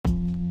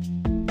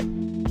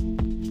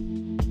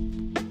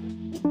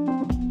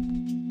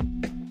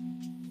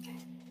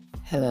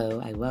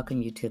Hello, I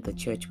welcome you to the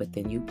Church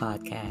Within You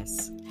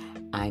podcast.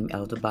 I'm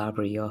Elder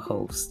Barbara, your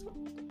host.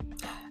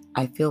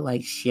 I feel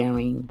like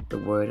sharing the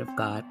Word of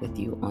God with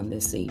you on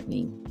this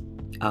evening,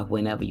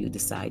 whenever you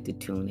decide to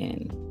tune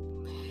in.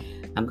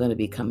 I'm going to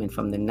be coming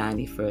from the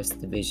 91st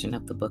division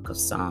of the book of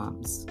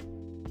Psalms,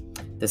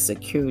 the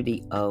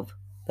security of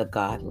the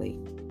godly,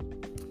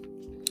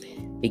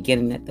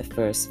 beginning at the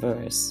first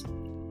verse,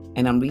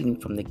 and I'm reading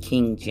from the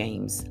King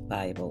James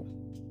Bible.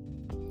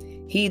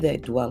 He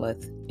that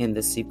dwelleth in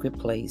the secret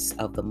place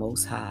of the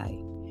Most High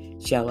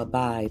shall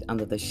abide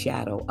under the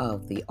shadow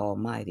of the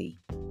Almighty.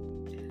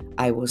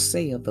 I will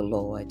say of the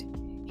Lord,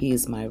 He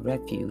is my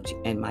refuge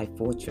and my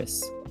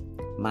fortress,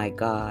 my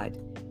God,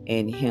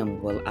 in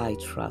Him will I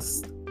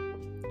trust.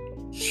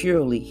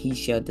 Surely He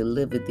shall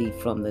deliver thee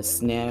from the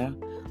snare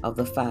of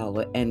the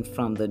fowler and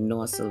from the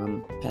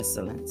noisome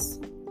pestilence.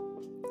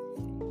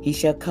 He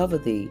shall cover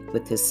thee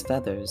with His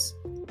feathers,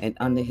 and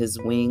under His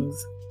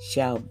wings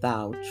shalt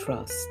thou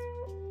trust.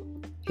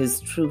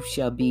 His truth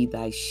shall be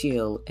thy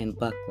shield and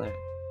buckler.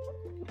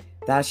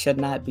 Thou shalt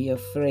not be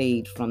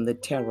afraid from the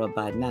terror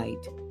by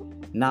night,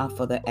 nor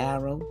for the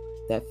arrow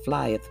that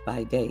flieth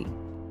by day,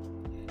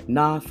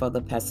 nor for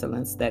the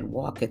pestilence that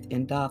walketh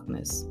in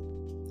darkness,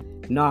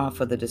 nor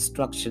for the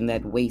destruction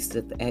that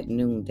wasteth at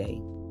noonday.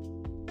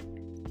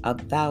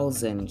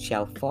 1,000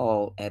 shall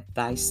fall at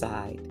thy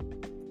side,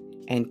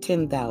 and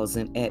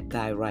 10,000 at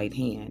thy right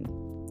hand,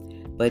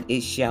 but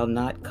it shall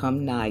not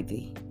come nigh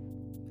thee.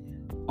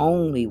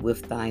 Only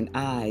with thine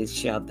eyes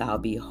shalt thou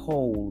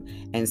behold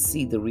and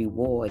see the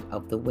reward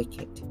of the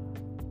wicked.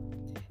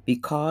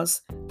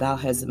 Because thou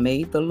hast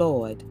made the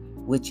Lord,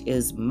 which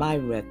is my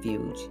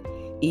refuge,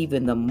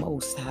 even the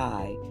Most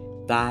High,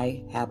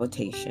 thy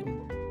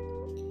habitation.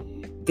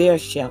 There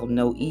shall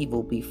no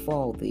evil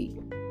befall thee,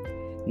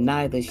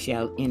 neither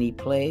shall any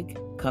plague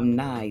come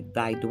nigh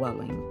thy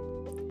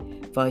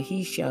dwelling. For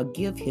he shall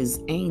give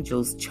his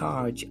angels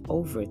charge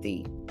over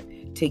thee,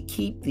 to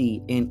keep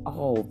thee in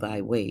all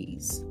thy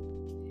ways.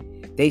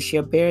 They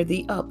shall bear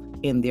thee up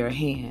in their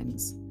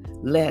hands,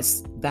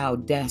 lest thou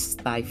dash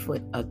thy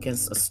foot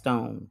against a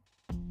stone.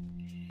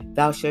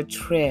 Thou shalt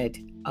tread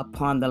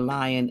upon the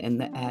lion and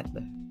the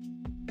adder.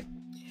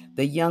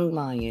 The young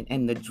lion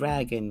and the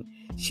dragon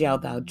shall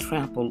thou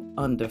trample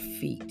under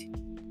feet.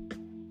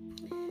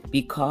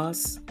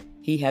 Because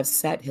he hath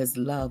set his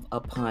love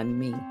upon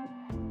me,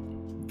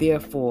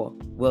 therefore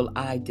will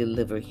I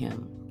deliver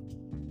him.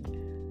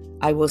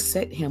 I will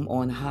set him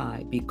on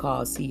high,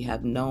 because he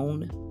hath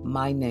known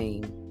my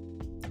name.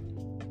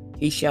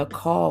 He shall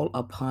call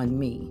upon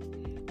me,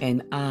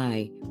 and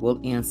I will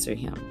answer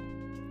him.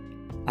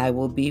 I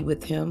will be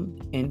with him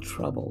in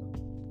trouble.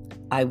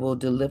 I will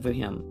deliver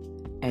him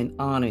and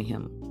honor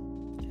him.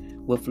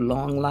 With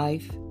long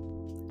life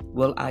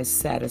will I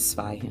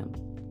satisfy him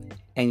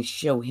and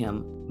show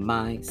him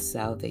my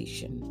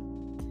salvation.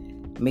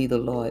 May the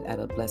Lord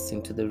add a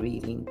blessing to the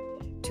reading,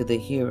 to the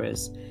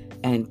hearers,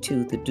 and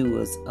to the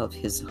doers of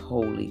his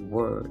holy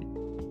word.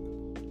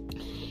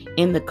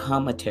 In the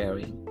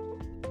commentary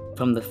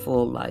from the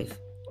Full Life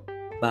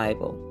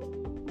Bible,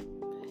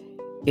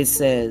 it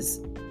says,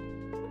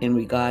 in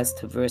regards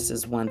to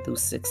verses 1 through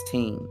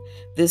 16,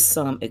 this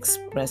psalm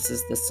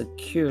expresses the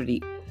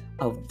security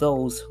of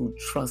those who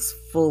trust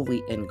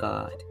fully in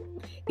God.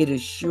 It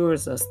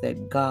assures us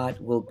that God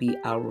will be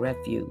our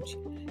refuge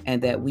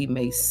and that we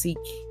may seek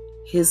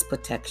His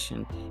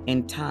protection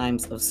in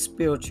times of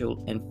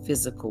spiritual and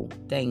physical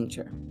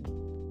danger.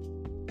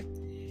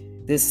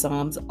 This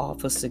psalm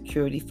offers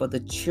security for the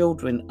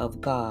children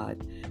of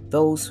God,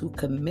 those who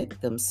commit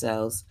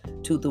themselves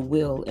to the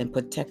will and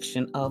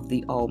protection of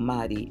the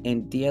Almighty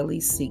and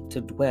daily seek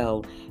to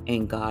dwell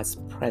in God's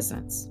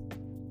presence.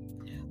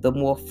 The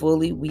more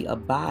fully we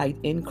abide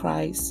in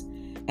Christ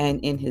and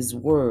in His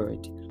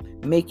Word,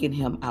 making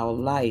Him our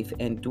life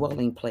and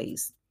dwelling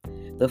place,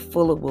 the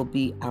fuller will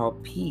be our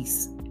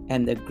peace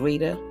and the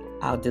greater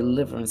our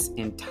deliverance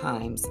in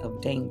times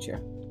of danger.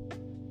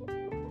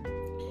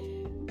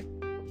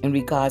 In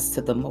regards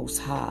to the Most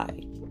High,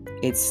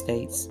 it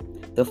states,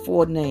 the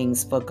four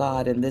names for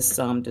God in this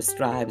psalm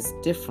describes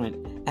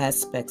different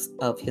aspects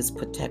of His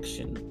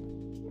protection.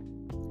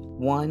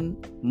 1,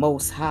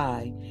 Most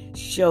High,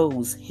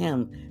 shows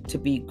Him to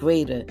be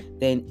greater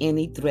than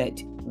any threat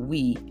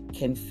we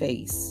can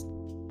face.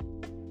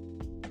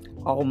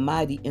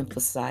 Almighty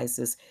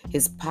emphasizes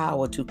His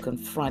power to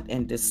confront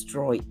and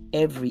destroy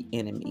every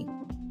enemy.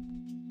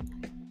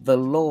 The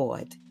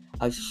Lord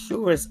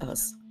assures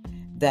us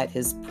that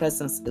His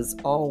presence is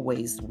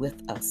always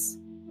with us.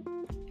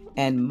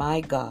 And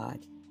my God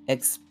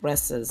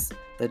expresses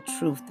the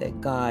truth that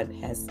God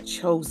has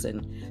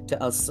chosen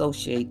to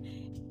associate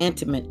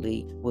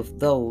intimately with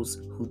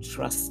those who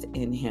trust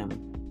in Him.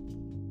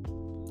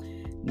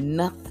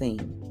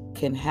 Nothing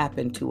can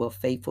happen to a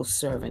faithful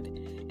servant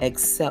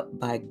except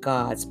by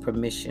God's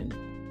permission.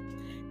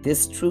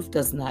 This truth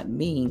does not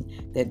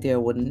mean that there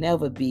will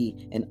never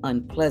be an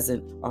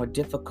unpleasant or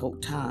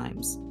difficult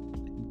times,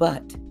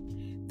 but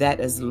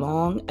that as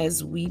long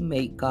as we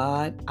make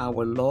God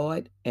our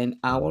Lord and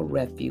our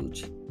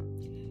refuge,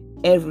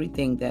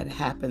 everything that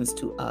happens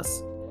to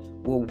us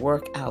will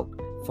work out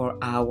for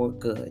our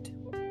good.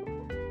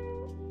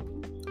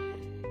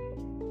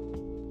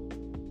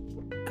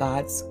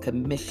 God's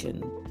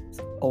commission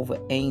over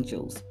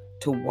angels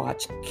to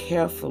watch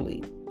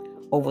carefully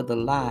over the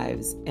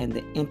lives and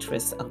the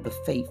interests of the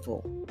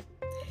faithful.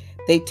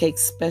 They take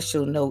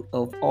special note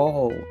of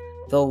all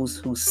those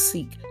who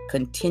seek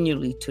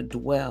continually to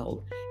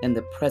dwell in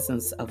the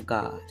presence of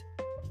God.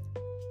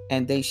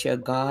 And they shall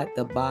guard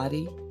the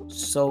body,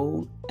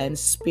 soul, and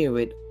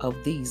spirit of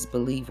these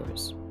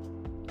believers.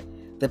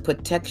 The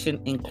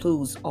protection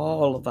includes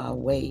all of our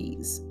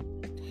ways.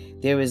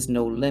 There is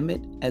no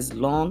limit as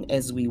long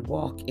as we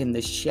walk in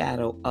the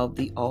shadow of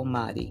the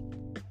Almighty.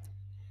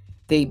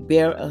 They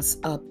bear us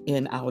up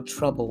in our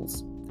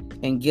troubles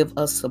and give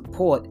us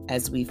support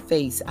as we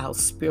face our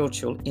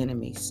spiritual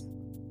enemies.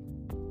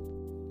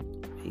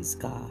 Praise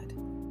God.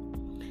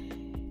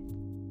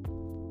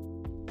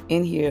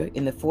 In here,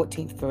 in the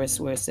 14th verse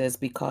where it says,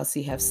 because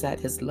he hath set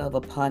his love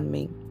upon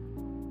me,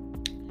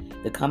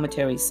 the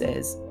commentary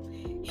says,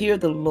 here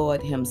the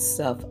Lord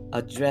himself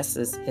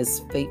addresses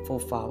his faithful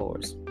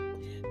followers.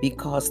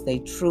 Because they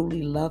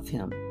truly love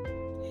him,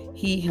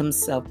 he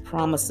himself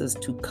promises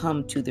to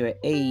come to their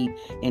aid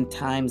in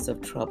times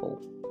of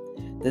trouble.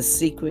 The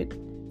secret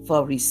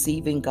for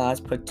receiving God's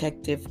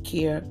protective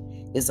care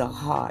is a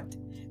heart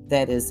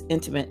that is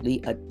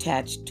intimately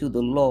attached to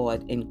the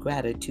Lord in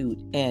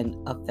gratitude and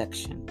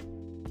affection.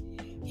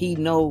 He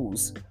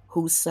knows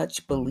who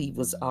such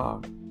believers are,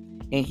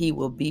 and he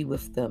will be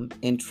with them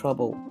in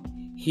trouble,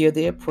 hear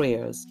their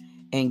prayers,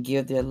 and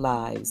give their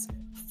lives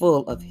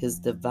full of his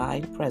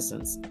divine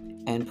presence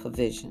and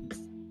provisions.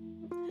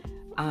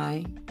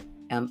 I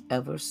am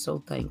ever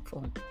so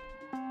thankful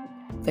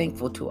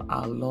to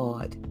our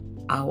Lord,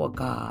 our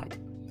God,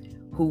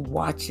 who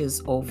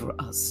watches over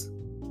us,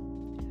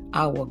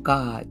 our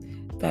God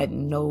that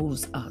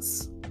knows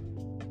us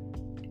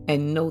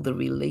and know the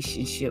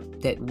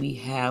relationship that we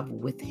have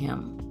with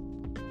him,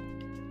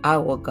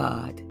 our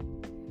God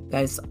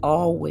that is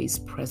always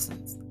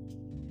present,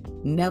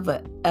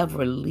 never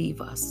ever leave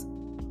us,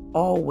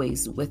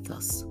 always with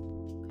us.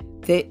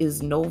 There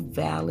is no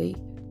valley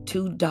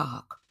too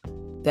dark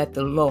that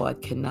the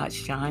Lord cannot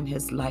shine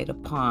his light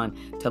upon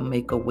to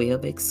make a way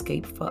of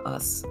escape for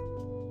us.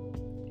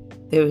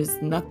 There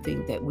is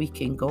nothing that we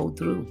can go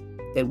through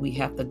that we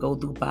have to go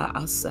through by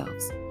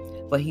ourselves,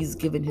 but he's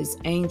given his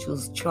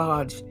angels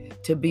charge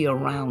to be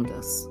around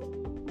us.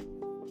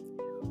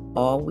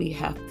 All we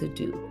have to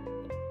do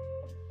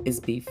is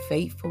be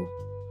faithful,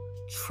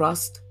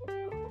 trust,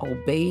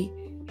 obey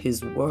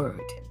his word,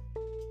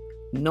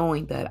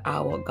 knowing that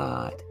our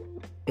God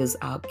is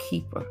our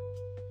keeper.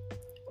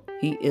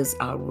 He is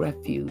our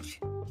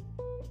refuge.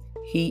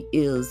 He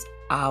is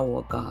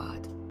our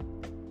God.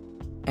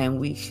 And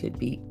we should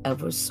be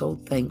ever so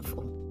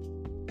thankful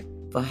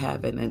for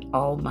having an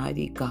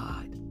almighty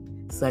God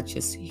such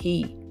as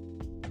he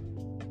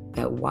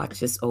that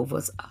watches over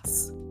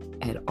us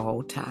at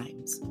all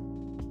times.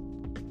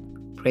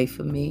 Pray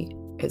for me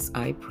as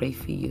I pray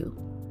for you.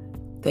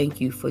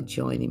 Thank you for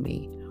joining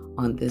me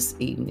on this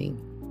evening.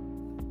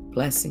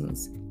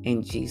 Blessings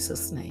in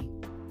Jesus' name.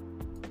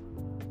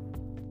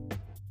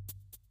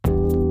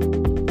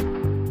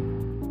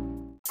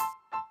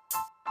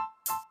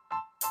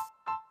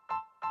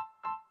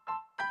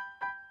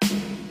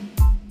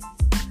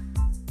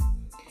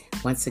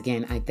 Once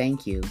again, I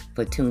thank you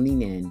for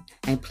tuning in,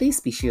 and please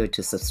be sure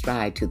to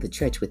subscribe to the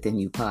Church Within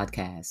You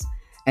podcast.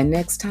 And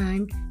next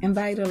time,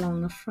 invite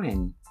along a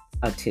friend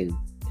or two.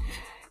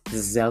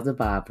 This is Elder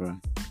Barbara.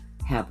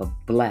 Have a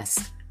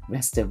blessed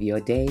rest of your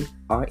day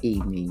or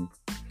evening,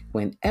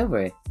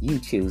 whenever you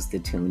choose to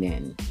tune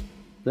in.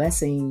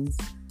 Blessings.